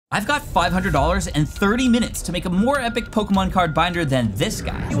I've got $500 and 30 minutes to make a more epic Pokemon card binder than this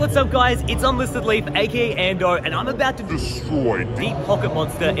guy. Hey, what's up guys? It's Unlisted Leaf, aka Ando, and I'm about to destroy the Pocket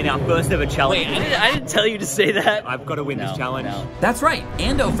Monster in our first ever challenge. Wait, I didn't tell you to say that. I've got to win this challenge. No. That's right,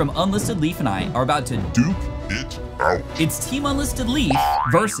 Ando from Unlisted Leaf and I are about to Duke it out. It's Team Unlisted Leaf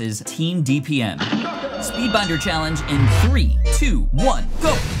versus Team DPM. Speedbinder challenge in 3, 2, 1,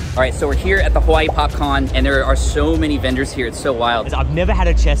 go! All right, so we're here at the Hawaii PopCon, and there are so many vendors here. It's so wild. I've never had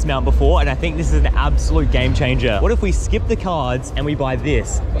a chest mount before, and I think this is an absolute game changer. What if we skip the cards and we buy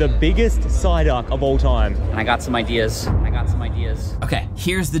this? The biggest Psyduck of all time. And I got some ideas. Okay,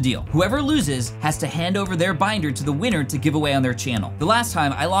 here's the deal. Whoever loses has to hand over their binder to the winner to give away on their channel. The last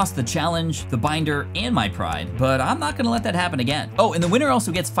time I lost the challenge, the binder, and my pride, but I'm not gonna let that happen again. Oh, and the winner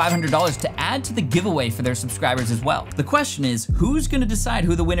also gets $500 to add to the giveaway for their subscribers as well. The question is, who's gonna decide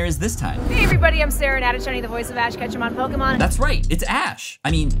who the winner is this time? Hey everybody, I'm Sarah Natochenny, the voice of Ash Ketchum on Pokémon. That's right, it's Ash. I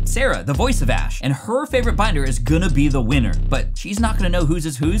mean, Sarah, the voice of Ash, and her favorite binder is gonna be the winner, but she's not gonna know whose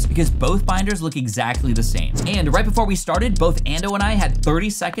is whose because both binders look exactly the same. And right before we started, both Ando and I had 30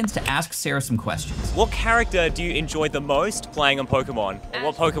 seconds to ask Sarah some questions. What character do you enjoy the most playing on Pokemon?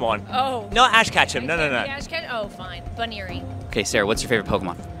 Or what Pokemon? Oh. Not Ash Ketchum, no. Ash Ketchum? Oh, fine. Bunnery. Okay, Sarah, what's your favorite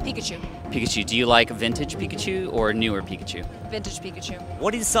Pokemon? Pikachu. Pikachu. Do you like vintage Pikachu or newer Pikachu? Vintage Pikachu.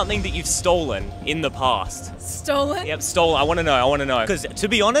 What is something that you've stolen in the past? Stolen? Yep, stolen. I want to know. Because to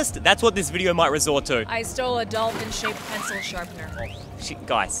be honest, that's what this video might resort to. I stole a dolphin-shaped pencil sharpener.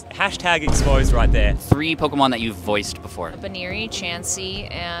 Guys, hashtag exposed right there. 3 Pokemon that you've voiced before. A Bunnery,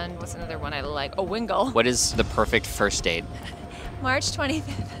 Chansey, and what's another one I like? Oh, Wingull. What is the perfect first date? March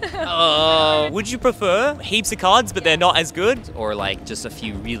 25th. Oh. Would you prefer heaps of cards, but they're not as good? Or like just a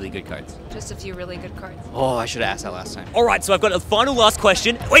few really good cards? Just a few really good cards. Oh, I should have asked that last time. All right, so I've got a final last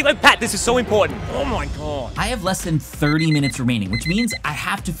question. Wait, Pat, this is so important. Oh my God. I have less than 30 minutes remaining, which means I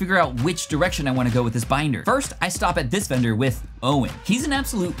have to figure out which direction I want to go with this binder. First, I stop at this vendor with Owen. He's an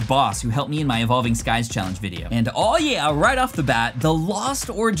absolute boss who helped me in my Evolving Skies challenge video. And oh yeah, right off the bat, the Lost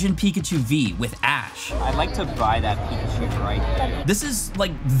Origin Pikachu V with Ash. I'd like to buy that Pikachu right there. This is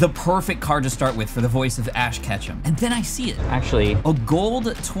like the perfect card to start with for the voice of Ash Ketchum. And then I see it. Actually, A gold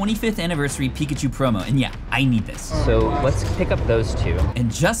 25th anniversary Pikachu promo. And yeah, I need this. so let's pick up those 2.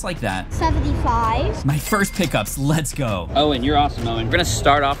 And just like that, 75. my first pickups, let's go. Owen, you're awesome, Owen. We're gonna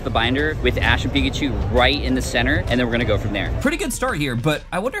start off the binder with Ash and Pikachu right in the center, and then we're gonna go from there. Pretty good start here, but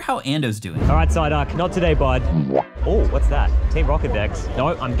I wonder how Ando's doing. All right, Psyduck, not today, bud. Oh, what's that? Team Rocket Dex. No,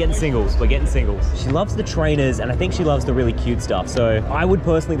 I'm getting singles. We're getting singles. She loves the trainers, and I think she loves the really cute stuff. So I would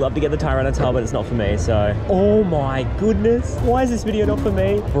personally love to get the Tyranitar, but it's not for me. So, oh my goodness. Why is this video not for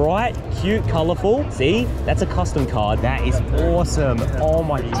me? Bright, cute, colorful. See, that's a custom card. That is awesome. Oh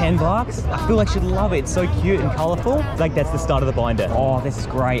my, $10? I feel like she'd love it. It's so cute and colorful. It's like that's the start of the binder. Oh, this is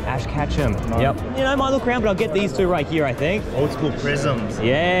great. Ash Ketchum. Yep. You know, might look around, but I'll get these 2 right here, I think. Old school prisms.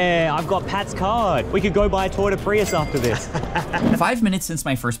 Yeah, I've got Pat's card. We could go buy a Toyota Prius after this. 5 minutes since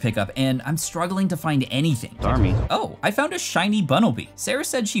my first pickup, and I'm struggling to find anything. Army. Oh, I found a shiny Bunnelby. Sarah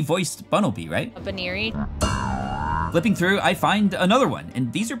said she voiced Bunnelby, right? A Bunnery. Flipping through, I find another one,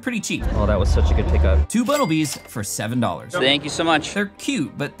 and these are pretty cheap. Oh, that was such a good pickup. 2 Bunnelbys for $7. Thank you so much. They're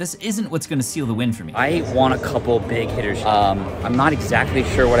cute, but this isn't what's gonna seal the win for me. I want a couple big hitters. I'm not exactly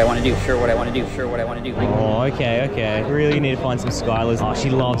sure what I want to do. Oh, okay. Really need to find some Skylers. Oh, she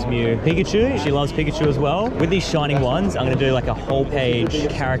loves Mew. Pikachu, she loves Pikachu as well. With these shining ones, I'm gonna do like a whole page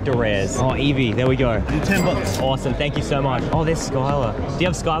character rares. Oh, Eevee, there we go. $10. Awesome, thank you so much. Oh, there's Skylar. Do you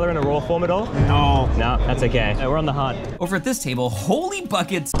have Skylar in a raw form at all? No. No, that's okay. We're on the hunt. Over at this table, holy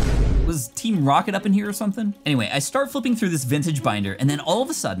buckets, was Team Rocket up in here or something? Anyway, I start flipping through this vintage binder, and then all of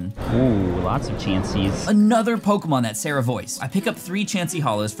a sudden, Ooh, lots of Chanseys. another Pokemon that Sarah voiced. I pick up 3 Chansey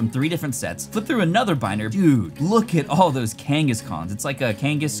Hollows from 3 different sets, flip through another binder. Dude, look at all those Kangaskons. It's like a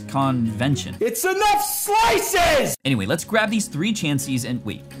Kangaskon-vention. It's enough slices! Anyway, let's grab these 3 Chanseys and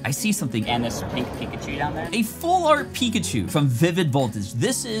wait, I see something. And this pink Pikachu down there. A full art Pikachu from Vivid Voltage.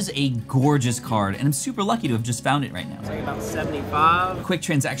 This is a gorgeous card, and I'm super lucky to have just found it right now. About 75. Quick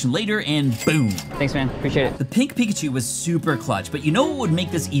transaction later, and boom. Thanks, man. Appreciate it. The pink Pikachu was super clutch, but you know what would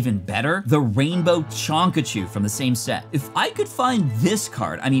make this even better? The rainbow Chonkachu from the same set. If I could find this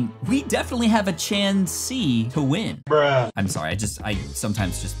card, I mean, we definitely have a Chansey to win. Bruh. I'm sorry, I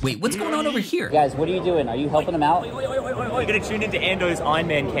sometimes just, wait, what's going on over here? Guys, what are you doing? Are you helping them out? Wait. We're gonna tune into Ando's Iron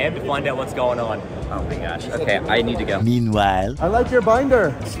Man cam to find out what's going on. Oh my gosh. Okay, I need to go. Meanwhile, I like your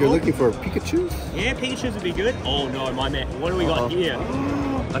binder. you're looking for Pikachus? Yeah, Pikachu's would be good. Oh no, my man. What do we got here?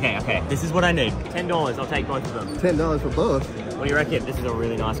 Okay. This is what I need. $10. I'll take both of them. $10 for both? What do you reckon? This is a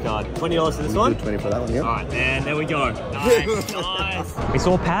really nice card. $20 for this one? 20 for that one, yeah. All right, and there we go. Nice, nice. We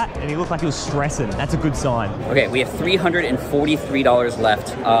saw Pat, and he looked like he was stressing. That's a good sign. Okay, we have $343 left.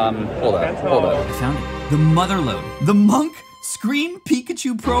 Hold up. I found it. The Motherload. The Monk Scream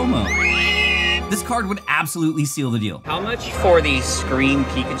Pikachu promo. This card would absolutely seal the deal. How much for the Scream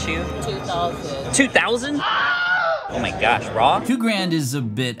Pikachu? 2,000. 2,000? Oh my gosh, raw? $2 grand is a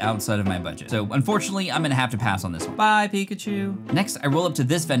bit outside of my budget. So unfortunately, I'm gonna have to pass on this one. Bye, Pikachu. Next, I roll up to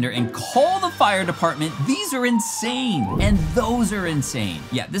this vendor and call the fire department. These are insane. And those are insane.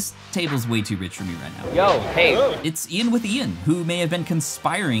 Yeah, this table's way too rich for me right now. Yo, hey. It's Ian with Ian, who may have been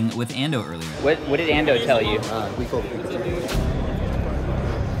conspiring with Ando earlier. What did Ando tell you? We called Pikachu.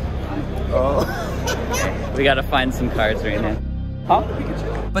 We gotta find some cards right now. Huh?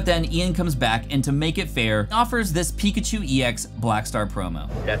 But then Ian comes back and to make it fair, offers this Pikachu EX Black Star promo.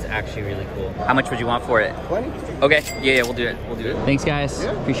 That's actually really cool. How much would you want for it? 20. Okay, yeah, we'll do it. We'll do it. Thanks, guys.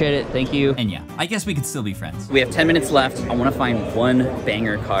 Appreciate it. Thank you. And yeah, I guess we could still be friends. We have 10 minutes left. I want to find one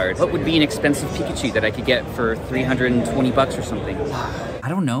banger card. What would be an expensive Pikachu that I could get for 320 bucks or something? I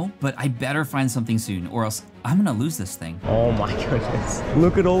don't know, but I better find something soon or else I'm gonna lose this thing. Oh my goodness.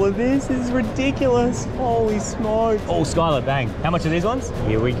 Look at all of this. This is ridiculous. Holy smokes. Oh, Skylar, bang. How much are these ones?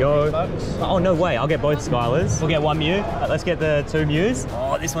 Here we go. Oh, no way. I'll get both Skylars. We'll get one Mew. Let's get the 2 Mews.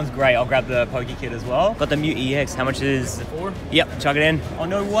 Oh, this one's great. I'll grab the Poke Kit as well. Got the Mew EX. How much is 4? Yep, chuck it in. Oh,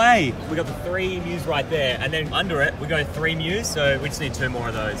 no way. We got the 3 Mews right there. And then under it, we got 3 Mews. So we just need 2 more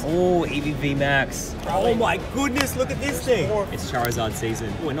of those. Oh, EVV Max. Oh my goodness. Look at this thing. It's Charizard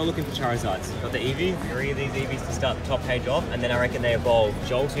season. We're not looking for Charizards. Got the Eevee. 3 of these Eevees to start the top page off, and then I reckon they evolve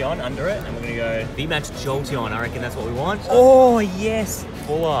Jolteon under it, and we're gonna go VMAX Jolteon. I reckon that's what we want. Oh yes,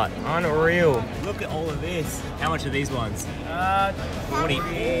 full art, unreal. Look at all of this. How much are these ones? 40. Oh,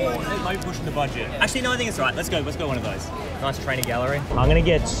 they might be pushing the budget. Actually, no, I think it's right. Let's go one of those. Nice trainer gallery. I'm gonna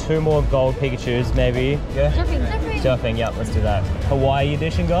get 2 more gold Pikachus, maybe. Yeah. Surfing, yeah, let's do that. Hawaii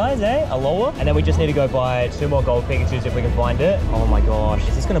edition, guys, eh? Alola. And then we just need to go buy 2 more gold Pikachus if we can find it. Oh my gosh,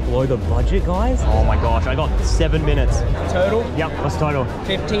 is this gonna blow the budget, guys? Oh my gosh, I got 7 minutes. Total? Yep, what's total?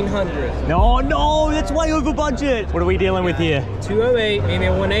 1,500. No, that's way over budget. What are we dealing with here? 208, maybe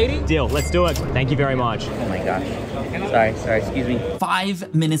 180. Deal, let's do it. Thank you very much. Oh my gosh. Sorry, excuse me.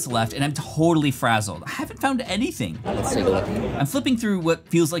 5 minutes left and I'm totally frazzled. I haven't found anything. Let's take a look. I'm flipping through what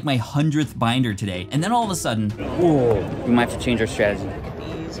feels like my 100th binder today, and then all of a sudden, we might have to change our strategy.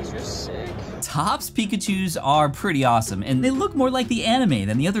 Topps Pikachus are pretty awesome, and they look more like the anime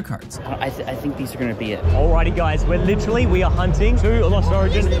than the other cards. I think these are gonna be it. Alrighty guys, we are hunting 2 Lost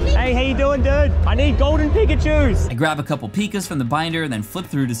Origin. Hey, how you doing, dude? I need golden Pikachus. I grab a couple Pikas from the binder and then flip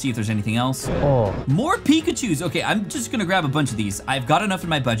through to see if there's anything else. Oh. More Pikachus. Okay, I'm just gonna grab a bunch of these. I've got enough in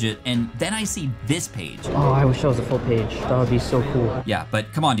my budget, and then I see this page. Oh, I wish that was a full page. That would be so cool. Yeah,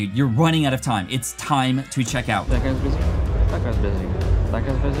 but come on, dude, you're running out of time. It's time to check out. That guy's busy. That guy's busy. That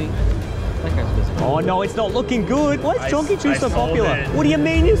guy's busy. That guy's busy. Oh no, it's not looking good. Why is Chonky Chew so popular? What do you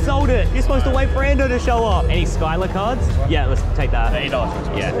mean you sold it? You're supposed to wait for Ando to show up. Any Skylar cards? Yeah, let's take that.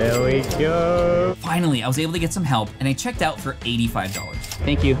 $80. Yeah. There we go. Finally, I was able to get some help, and I checked out for $85.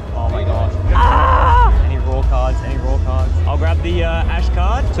 Thank you. Oh my gosh. Ah! Any raw cards? Any raw cards? I'll grab the Ash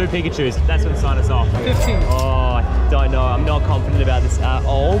card. 2 Pikachus. That's gonna sign us off. 15. Oh, I don't know. I'm not confident about this at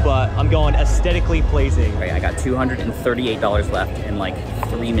all, but I'm going aesthetically pleasing. Okay, I got $238 left in like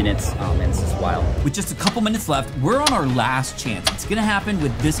 3 minutes. Oh man, this is wild. With just a couple minutes left, we're on our last chance. It's gonna happen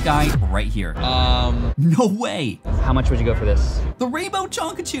with this guy right here. No way. How much would you go for this? The Rainbow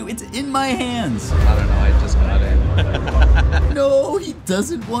Chonkachu, it's in my hands. I don't know, I just got in. No, he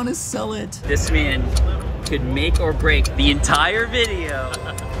doesn't want to sell it. This man could make or break the entire video.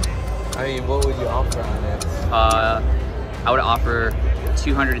 I mean, what would you offer on it? I would offer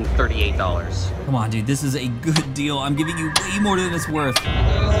 $238. Come on, dude, this is a good deal. I'm giving you way more than it's worth.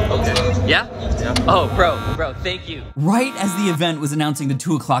 Okay. Yeah? Yeah. Oh, bro, thank you. Right as the event was announcing the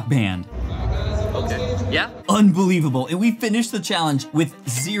 2 o'clock band. Okay. Yeah? Unbelievable. And we finished the challenge with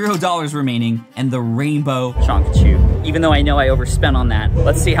 $0 remaining and the Rainbow Chonkachu. Even though I know I overspent on that,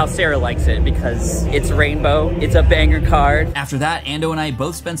 let's see how Sarah likes it because it's rainbow, it's a banger card. After that, Ando and I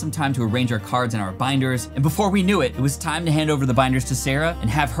both spent some time to arrange our cards and our binders. And before we knew it, it was time to hand over the binders to Sarah and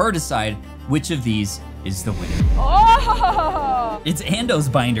have her decide which of these is the winner. Oh! It's Ando's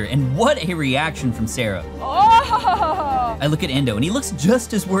binder, and what a reaction from Sarah. Oh! I look at Ando and he looks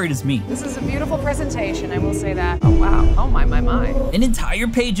just as worried as me. This is a beautiful presentation, I will say that. Oh wow, oh my. An entire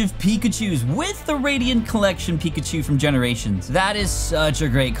page of Pikachus with the Radiant Collection Pikachu from Generations. That is such a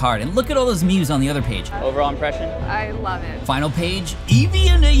great card. And look at all those Mews on the other page. Overall impression? I love it. Final page, Eevee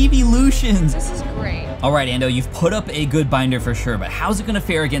and Eeveelutions. This is great. All right, Ando, you've put up a good binder for sure, but how's it gonna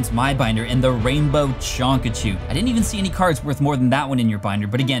fare against my binder and the Rainbow Chonkachu? I didn't even see any cards worth more than that one in your binder,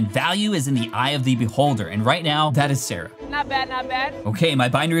 but again, value is in the eye of the beholder, and right now, that is Sarah. Not bad, not bad. Okay, my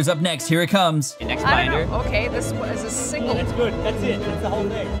binder is up next. Here it comes. Your next I don't binder. know. Okay, this one is a single. That's good. That's it. That's the whole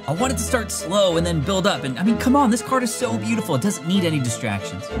thing. I wanted to start slow and then build up, and I mean, come on, this card is so beautiful. It doesn't need any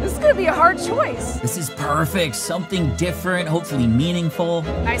distractions. This is gonna be a hard choice. This is perfect, something different, hopefully meaningful.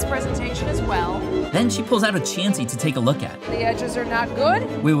 Nice presentation as well. Then she pulls out a Chansey to take a look at. The edges are not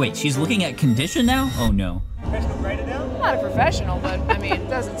good. Wait, she's looking at condition now? Oh no. Professional grader now? I'm not a professional, but I mean, it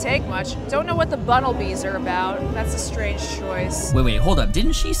doesn't take much. Don't know what the Bunnelbees are about. That's a strange choice. Wait, hold up.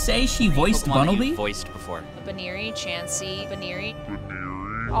 Didn't she say she voiced Pokemon that Bunnelby? you've voiced before. Baneri, Chansey, Baneri.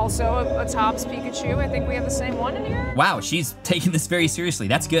 Also a Topps Pikachu. I think we have the same one in here. Wow, she's taking this very seriously.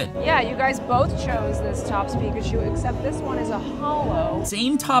 That's good. Yeah, you guys both chose this Topps Pikachu, except this one is a holo.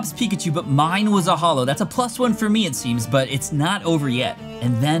 Same Topps Pikachu, but mine was a holo. That's a +1 for me, it seems, but it's not over yet.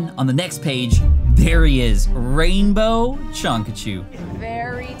 And then on the next page, there he is, Rainbow Chonkachu.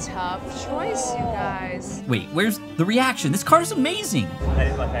 Very tough choice, you guys. Wait, where's the reaction? This card is amazing. That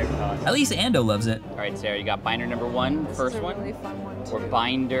is my favorite card. At least Ando loves it. All right, Sarah, you got binder number 1, This first is a one, really fun one too. or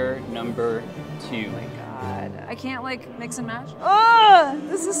binder number 2. Oh my god. I can't like mix and match. Oh,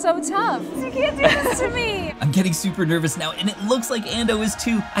 this is so tough. You can't do this to me. I'm getting super nervous now, and it looks like Ando is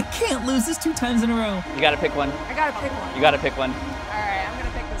too. I can't lose this 2 times in a row. You gotta pick one. I gotta pick one. You gotta pick one. Alright, I'm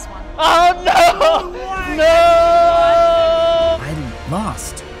gonna pick this one. Oh no! No! I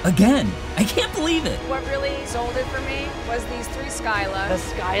lost. Again. I can't believe it. What really sold it for me was these 3 Skylas.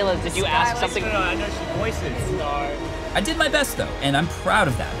 The Skylas. Did you ask Skylas. something? No, I know she voices, so... I did my best though, and I'm proud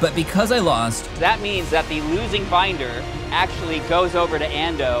of that. But because I lost, That means that the losing binder actually goes over to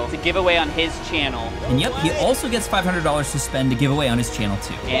Ando to give away on his channel. and yep, he also gets $500 to spend to give away on his channel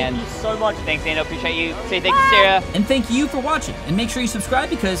too. And Thank you so much. thanks, Ando. Appreciate you. Say thank you, Sarah. And thank you for watching, and make sure you subscribe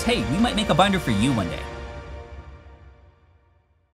because, hey, we might make a binder for you one day.